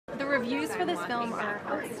reviews for this film are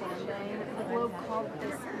outstanding. The Globe called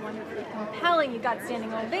this wonderfully compelling. You got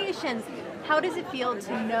standing ovations. How does it feel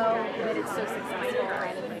to know that it's so successful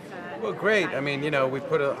already? Well, great. I mean, we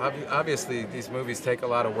put obviously these movies take a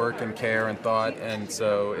lot of work and care and thought, and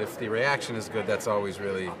so if the reaction is good, that's always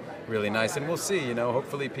really nice. And we'll see.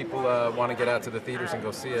 Hopefully people want to get out to the theaters and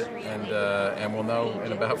go see it, and we'll know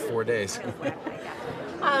in about 4 days.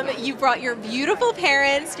 You brought your beautiful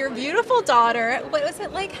parents, your beautiful daughter. What was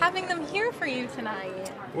it like having them here for you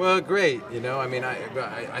tonight? Well, great. I mean,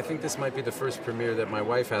 I think this might be the first premiere that my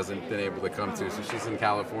wife hasn't been able to come to. So she's in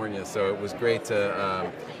California. So it was great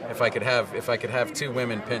to, if I could have two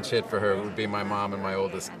women pinch hit for her, it would be my mom and my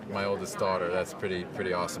oldest daughter. That's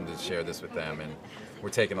pretty awesome to share this with them, and we're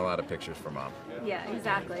taking a lot of pictures for Mom. Yeah,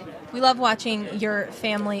 exactly. We love watching your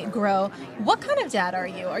family grow. What kind of dad are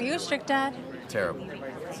you? Are you a strict dad? Terrible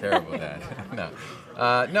dad.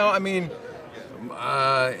 No. I mean,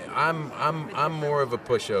 I'm more of a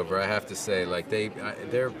pushover, I have to say. Like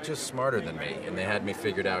they're just smarter than me, and they had me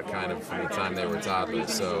figured out kind of from the time they were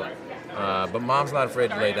toddlers. So, but Mom's not afraid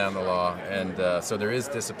to lay down the law, and so there is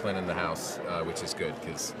discipline in the house, which is good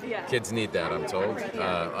because kids need that. I'm told.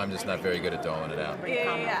 I'm just not very good at doling it out.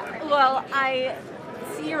 Yeah. Well, I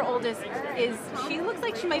see your oldest she looks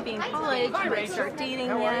like she might be in college. You might start dating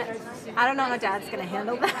yet. I don't know how Dad's gonna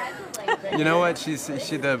handle that. You know what?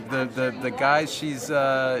 The guys she's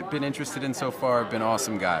been interested in so far have been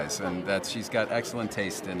awesome guys, and she's got excellent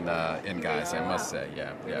taste in guys, I must say.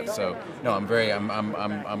 Yeah. So no,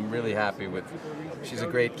 I'm really happy with. She's a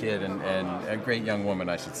great kid and a great young woman,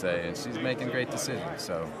 I should say, and she's making great decisions.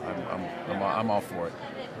 So I'm all for it.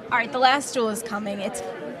 All right, The Last Duel is coming. It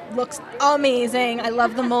looks amazing. I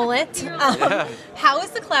love the mullet. How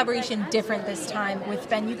is the collaboration different this time with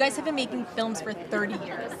Ben? You guys have been making films for 30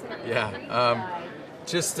 years. Yeah.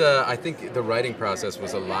 I think the writing process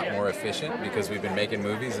was a lot more efficient because we've been making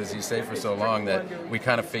movies, as you say, for so long that we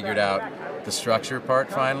kind of figured out the structure part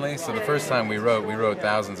finally. So the first time we wrote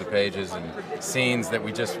thousands of pages and scenes that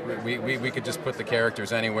we could just put the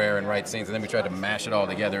characters anywhere and write scenes, and then we tried to mash it all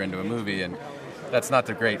together into a movie, and that's not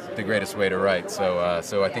the greatest way to write. So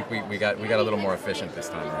I think we got a little more efficient this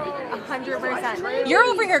time around. 100%. You're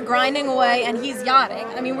over here grinding away, and he's yachting.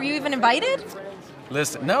 I mean, were you even invited?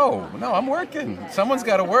 Listen, no, I'm working. Someone's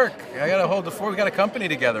got to work. I got to hold the fort. We got a company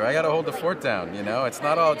together. I got to hold the fort down. It's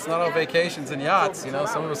not all vacations and yachts.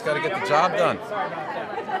 Some of us got to get the job done.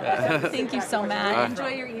 Thank you so much. Enjoy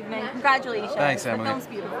your evening. Congratulations. Thanks, Emily. The film's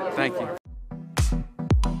beautiful. Thank you.